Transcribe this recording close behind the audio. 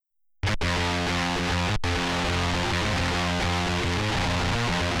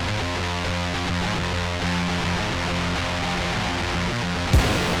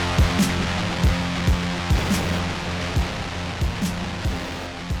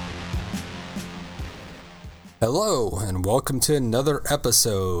Hello, and welcome to another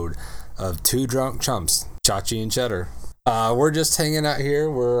episode of Two Drunk Chumps, Chachi and Cheddar. We're just hanging out here.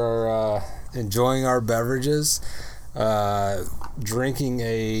 We're enjoying our beverages, drinking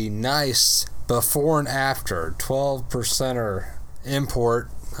a nice before and after 12%er import.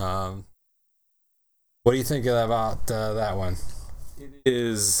 What do you think about that one?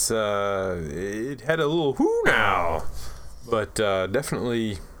 It had a little whoo now, but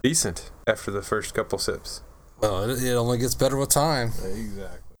definitely decent after the first couple sips. Well, it only gets better with time.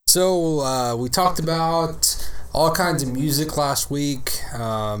 Exactly. So we talked about all kinds of music last week.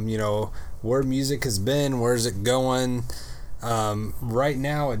 Where music has been, where's it going. Right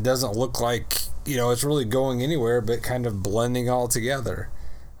now, it doesn't look like it's really going anywhere, but kind of blending all together.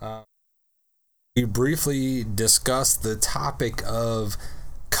 We briefly discussed the topic of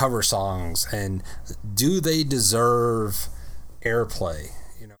cover songs and do they deserve airplay?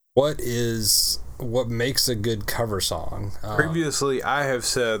 What makes a good cover song? Previously, I have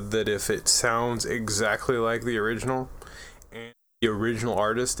said that if it sounds exactly like the original and the original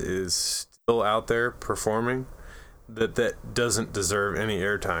artist is still out there performing, that doesn't deserve any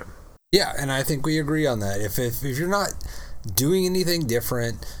airtime. Yeah, and I think we agree on that. If you're not doing anything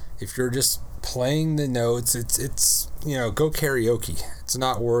different, if you're just playing the notes, it's go karaoke. It's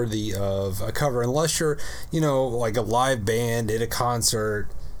not worthy of a cover unless you're like a live band at a concert.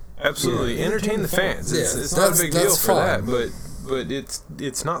 Absolutely, entertain the fans. It's not a big deal for that, but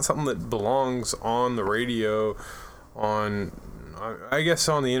it's not something that belongs on the radio. I guess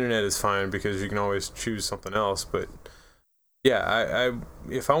on the internet is fine because you can always choose something else. But yeah,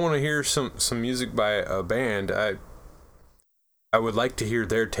 if I want to hear some music by a band, I would like to hear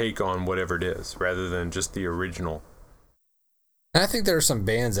their take on whatever it is, rather than just the original. And I think there are some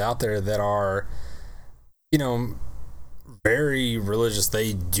bands out there that are, very religious.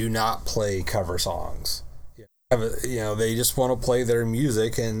 They do not play cover songs. They just want to play their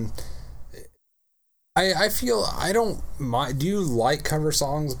music, and I feel I don't mind. Do you like cover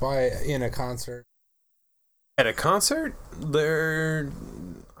songs in a concert? At a concert,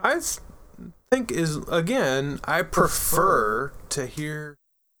 I think I prefer to hear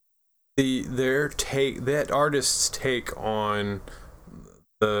their take, that artist's take on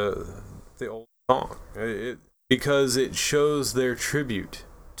the old song. Because it shows their tribute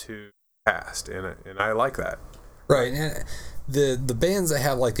to the past, and I like that. Right, and the bands that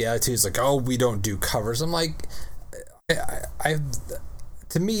have like the attitudes like, oh, we don't do covers. I'm like,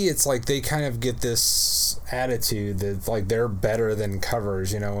 to me, it's like they kind of get this attitude that like they're better than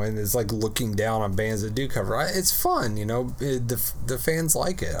covers, and it's like looking down on bands that do cover. It's fun, the fans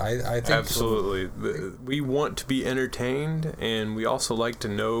like it. I think absolutely. We want to be entertained, and we also like to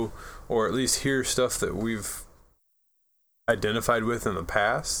know, or at least hear stuff that we've identified with in the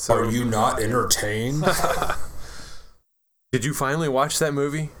past. So are you not entertained? Did you finally watch that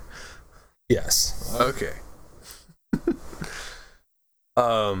movie? Yes. Okay.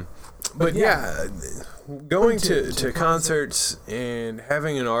 But yeah, going to concerts and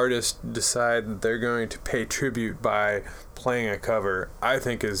having an artist decide that they're going to pay tribute by playing a cover, I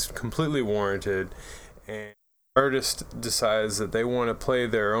think is completely warranted. And artist decides that they want to play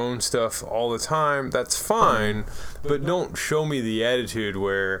their own stuff all the time, that's fine, but don't show me the attitude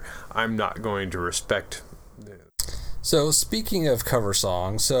where I'm not going to respect it. So speaking of cover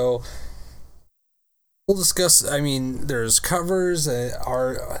songs, we'll discuss, there's covers.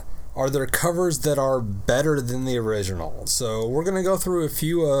 Are there covers that are better than the original? So we're going to go through a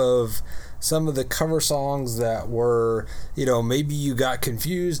few of some of the cover songs that were, maybe you got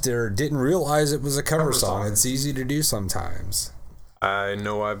confused or didn't realize it was a cover song. It's easy to do sometimes. I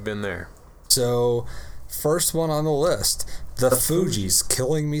know, I've been there. So, first one on the list, The Fugees,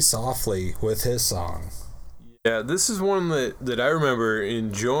 Killing Me Softly with his song. Yeah, this is one that I remember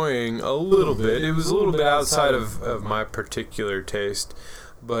enjoying a little bit. It was a little bit outside of my particular taste,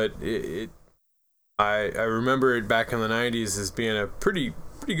 but I remember it back in the 90s as being a pretty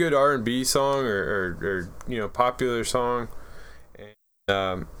good R&B song or popular song,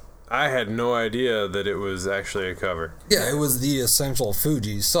 and I had no idea that it was actually a cover. Yeah, it was the essential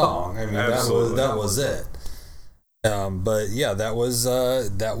Fugees song. Absolutely. that was it. But yeah, that was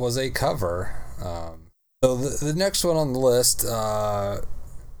a cover. So the next one on the list,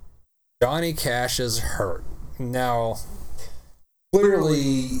 Johnny Cash's "Hurt." Now,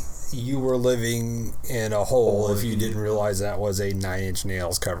 clearly, you were living in a hole if you didn't realize that was a Nine Inch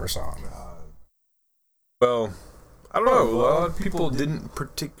Nails cover song. Well, I don't know. A lot of people didn't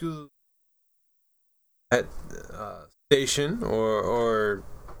particularly at station or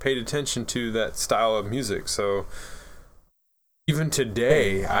paid attention to that style of music. So even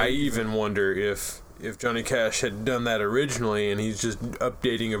today, I even wonder if if Johnny Cash had done that originally and he's just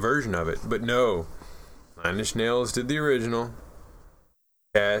updating a version of it. But no, Nine Inch Nails did the original.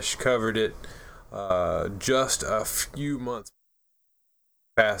 Cash covered it just a few months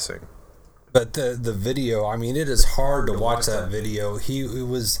passing. But the video, I mean, it is hard to watch that video. It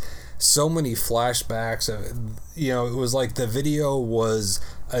was so many flashbacks of, it was like the video was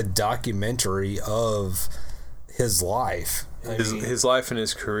a documentary of his life. His life and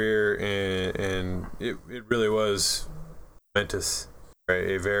his career, and it really was momentous, right?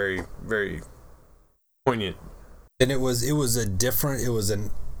 A very, very poignant. And it was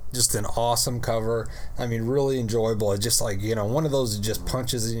just an awesome cover. I mean, really enjoyable. It's just like, one of those that just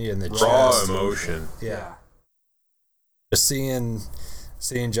punches you in the chest. Raw emotion. Yeah. Just seeing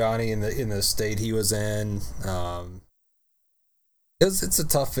Johnny in the state he was in, it's a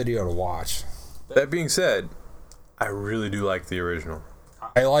tough video to watch. That being said, I really do like the original.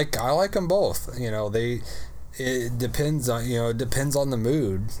 I like them both. It depends on the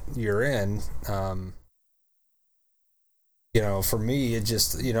mood you're in. For me, it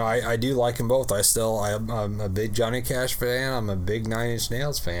just, I do like them both. I'm a big Johnny Cash fan. I'm a big Nine Inch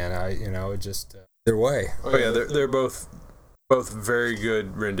Nails fan. Either way. Oh yeah, they're both very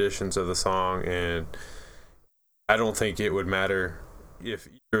good renditions of the song, and I don't think it would matter if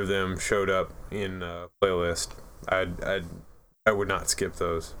either of them showed up in a playlist. I would not skip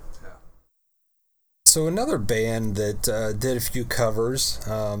those. So another band that did a few covers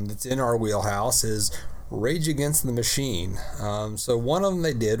that's in our wheelhouse is Rage Against the Machine. So one of them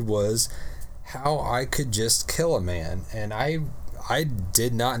they did was How I Could Just Kill a Man, and I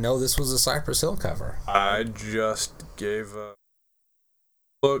did not know this was a Cypress Hill cover. I just gave a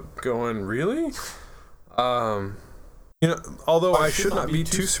look going, really? Although I should not be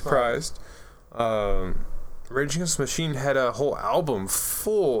too surprised, Rage Against the Machine had a whole album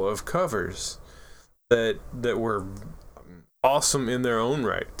full of covers that were awesome in their own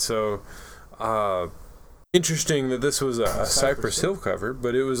right. So, interesting that this was a Cypress Hill cover,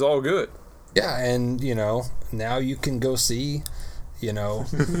 but it was all good. Yeah, and now you can go see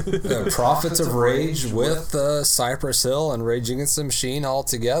Prophets of Rage with Cypress Hill and Rage Against the Machine all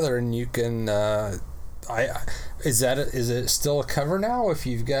together, and you can is it still a cover now if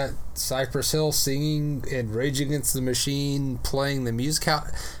you've got Cypress Hill singing and Rage Against the Machine playing the music?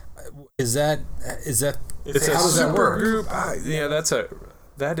 Is that it's how does that work? Group?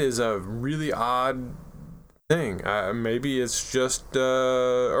 That is a really odd thing. Maybe it's just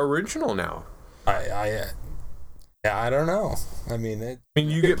original now. I don't know. I mean,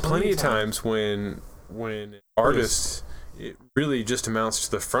 you get plenty of times when artists, it really just amounts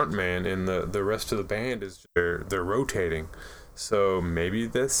to the front man, and the rest of the band is they're rotating. So maybe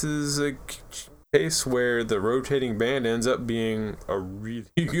this is a case where the rotating band ends up being a really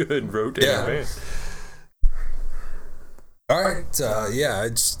good rotating band. All right,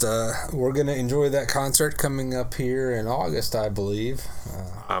 we're gonna enjoy that concert coming up here in August, I believe.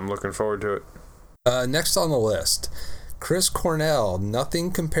 I'm looking forward to it. Next on the list, Chris Cornell,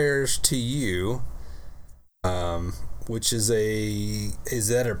 Nothing Compares to You, which is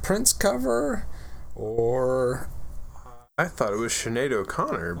that a Prince cover, or? I thought it was Sinead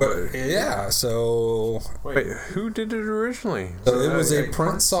O'Connor, but yeah. So wait, who did it originally? So it was a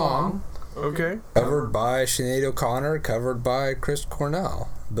Prince song. Okay. Covered by Sinead O'Connor, covered by Chris Cornell.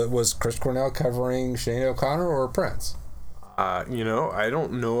 But was Chris Cornell covering Sinead O'Connor or Prince? I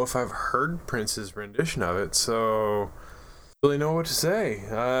don't know if I've heard Prince's rendition of it, so I don't really know what to say.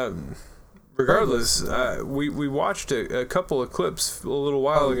 Regardless, we watched a couple of clips a little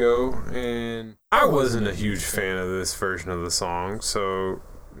while ago, and I wasn't a huge fan of this version of the song, so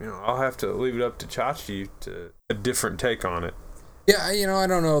I'll have to leave it up to Chachi to a different take on it. Yeah, I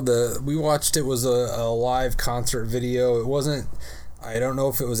don't know. We watched it was a live concert video. It wasn't. I don't know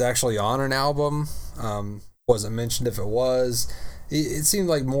if it was actually on an album. Wasn't mentioned if it was. It seemed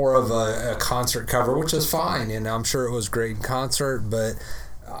like more of a concert cover, which is fine, and I'm sure it was great in concert. But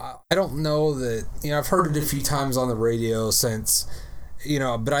I don't know that. I've heard it a few times on the radio since.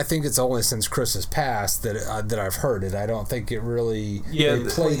 But I think it's only since Chris has passed that I've heard it. I don't think it really. They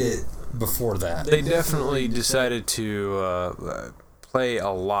played it before that. They definitely decided to play a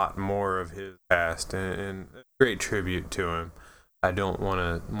lot more of his past, and a great tribute to him. I don't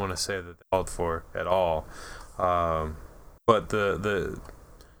want to say that they called for at all, but the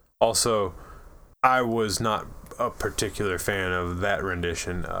also I was not a particular fan of that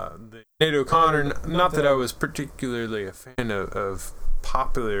rendition. The Sinead O'Connor, not that I was particularly a fan of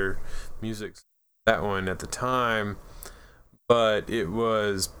popular music, that one at the time, but it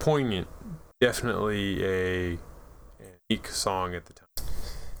was poignant. Definitely a unique song at the time.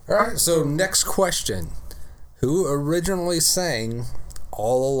 All right, so next question. Who originally sang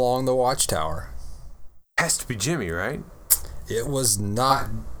All Along the Watchtower? Has to be Jimmy, right? It was not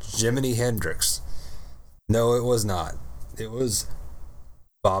Jimi Hendrix. No, it was not. It was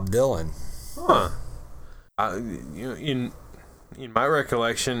Bob Dylan. Huh. In my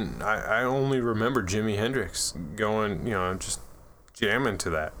recollection, I only remember Jimi Hendrix going, just jamming to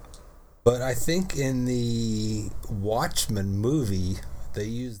that. But I think in the Watchmen movie, they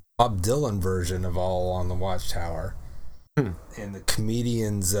used Bob Dylan version of All Along the Watchtower. And the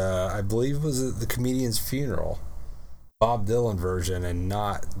comedian's, I believe it was the comedian's funeral. Bob Dylan version and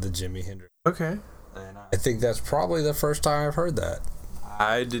not the Jimi Hendrix. Okay. And I think that's probably the first time I've heard that.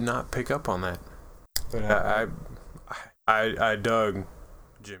 I did not pick up on that. But I dug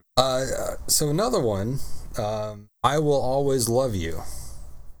Jimmy. So another one, I Will Always Love You.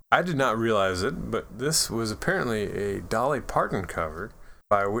 I did not realize it, but this was apparently a Dolly Parton cover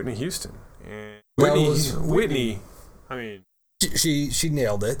by Whitney Houston. And Whitney, I mean, she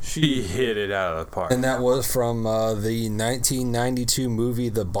nailed it. She hit it out of the park. And that was from the 1992 movie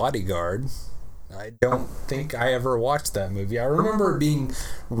The Bodyguard. I don't think I ever watched that movie. I remember it being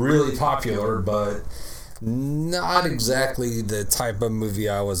really popular, but not exactly the type of movie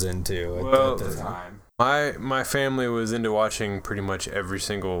I was into at the time. My family was into watching pretty much every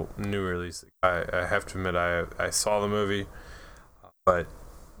single new release. I have to admit, I saw the movie, but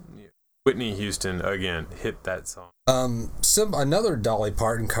Whitney Houston, again, hit that song. Another Dolly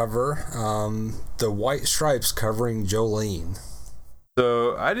Parton cover, the White Stripes covering Jolene.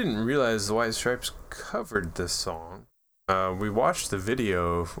 So I didn't realize the White Stripes covered this song. We watched the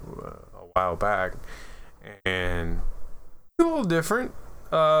video a while back, and it's a little different.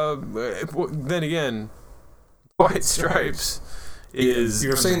 Then again, White Stripes is...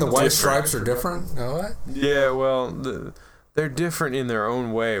 You're saying the White Stripes are different? No, what? Yeah, well, they're different in their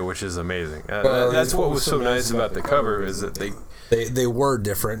own way, which is amazing. That's what was so nice about the cover, is that they were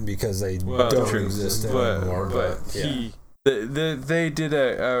different because they don't exist anymore. They did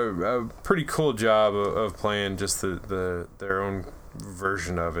a pretty cool job of playing just their own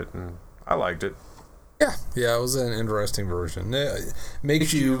version of it, and I liked it. Yeah, it was an interesting version. It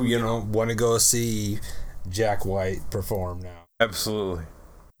makes you, want to go see Jack White perform now. Absolutely.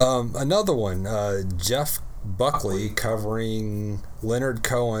 Another one, Jeff Buckley covering Leonard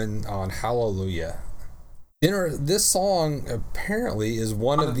Cohen on Hallelujah. This song apparently is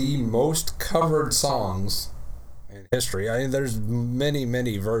one of the most covered songs in history. I mean, there's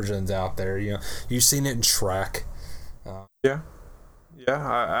many versions out there. You've seen it in Shrek.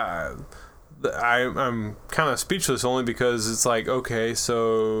 I'm kind of speechless only because it's like, okay,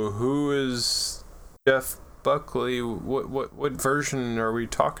 so who is Jeff Buckley? What version are we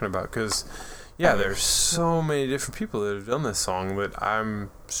talking about? Because there's so many different people that have done this song, but I'm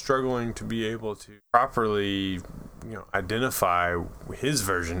struggling to be able to properly, identify his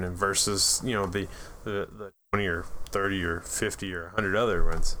version versus, the 20 or 30 or 50 or 100 other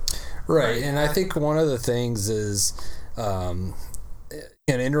ones. Right, and I think one of the things is,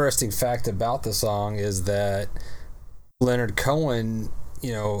 an interesting fact about the song is that Leonard Cohen,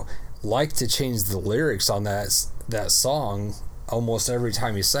 liked to change the lyrics on that song almost every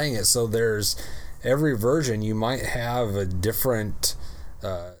time he sang it. So there's every version you might have a different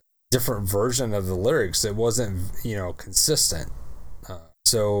version of the lyrics. It wasn't consistent.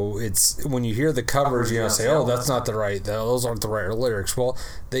 So it's when you hear the covers, say, "Oh, that's not the right. Those aren't the right lyrics." Well,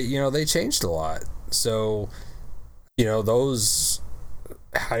 they changed a lot. So those.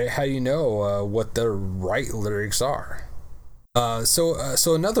 How do you know what the right lyrics are?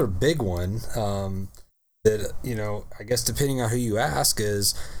 So another big one that I guess depending on who you ask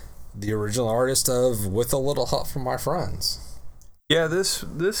is the original artist of "With a Little Help from My Friends." Yeah, this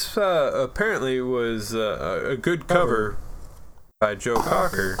apparently was a good cover by Joe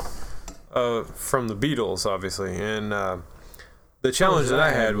Cocker from the Beatles, obviously, and the challenge that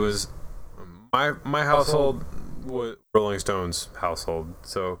I had was my household was Rolling Stones household,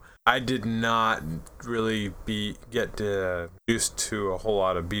 so I did not really get used to a whole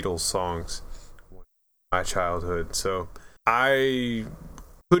lot of Beatles songs in my childhood, so I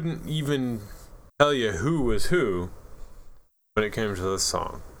couldn't even tell you who was who when it came to this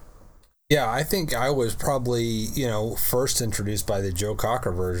song. Yeah, I think I was probably, first introduced by the Joe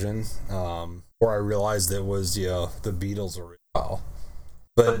Cocker version, where I realized it was, the Beatles original.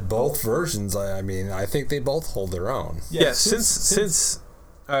 But both versions, I think they both hold their own. Yeah, since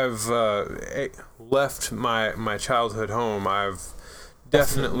I've left my childhood home, I've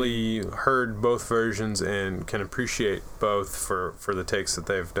definitely heard both versions and can appreciate both for the takes that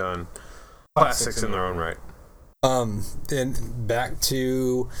they've done. Classics in their own right. And back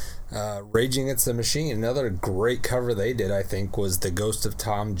to Rage Against the Machine. Another great cover they did, I think, was The Ghost of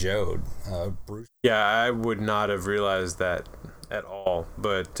Tom Joad. Bruce. Yeah, I would not have realized that at all,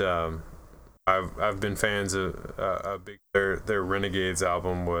 but I've been fans of their Renegades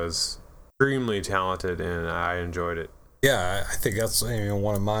album was extremely talented, and I enjoyed it. Yeah, I think that's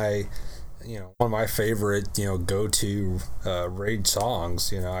one of my favorite go-to Rage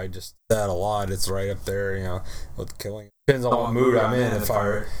songs. I just that a lot. It's right up there. With Killing. Depends on what mood I'm in. If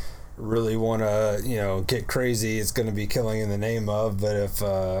I really want to get crazy, it's going to be Killing in the Name of. But if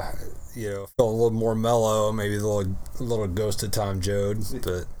feel a little more mellow, maybe a little Ghost of Tom Joad.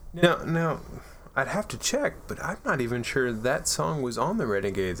 But no, I'd have to check, but I'm not even sure that song was on the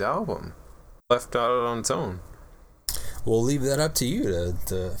Renegades album. Left out on its own. We'll leave that up to you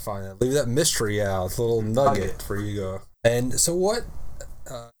to find out. Leave that mystery out. A little nugget for you to go. And so what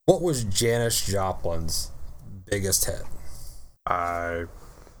was Janis Joplin's biggest hit?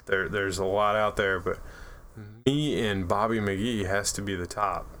 There's a lot out there, but Me and Bobby McGee has to be the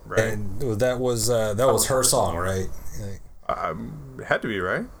top, right? And that was her song, right? It had to be,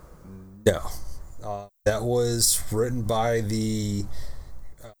 right? No. That was written by the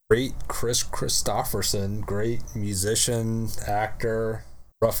great Chris Christopherson, great musician, actor,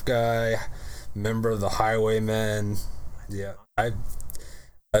 rough guy, member of the Highwaymen. Yeah,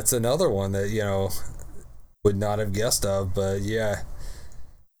 that's another one that would not have guessed of, but yeah,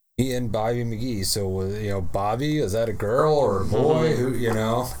 me and Bobby McGee. So Bobby, is that a girl or a boy?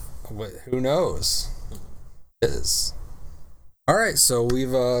 Who knows? It is. All right, so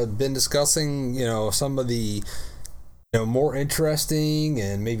we've been discussing some of the more interesting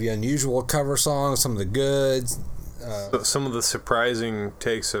and maybe unusual cover songs, some of the goods. Some of the surprising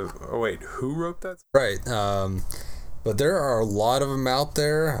takes of, who wrote that? Right. But there are a lot of them out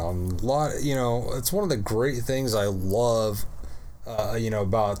there. It's one of the great things I love,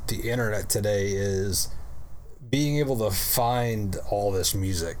 about the internet today is being able to find all this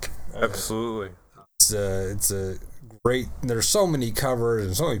music. Absolutely. It's a great, there's so many covers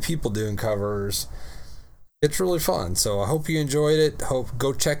and so many people doing covers. It's really fun, so I hope you enjoyed it.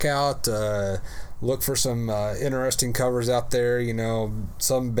 Go check out, look for some interesting covers out there.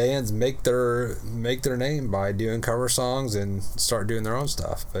 Some bands make their name by doing cover songs and start doing their own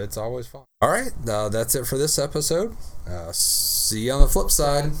stuff, but it's always fun. All right, that's it for this episode. See you on the flip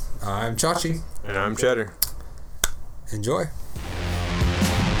side. I'm Chachi. And I'm Cheddar. Enjoy.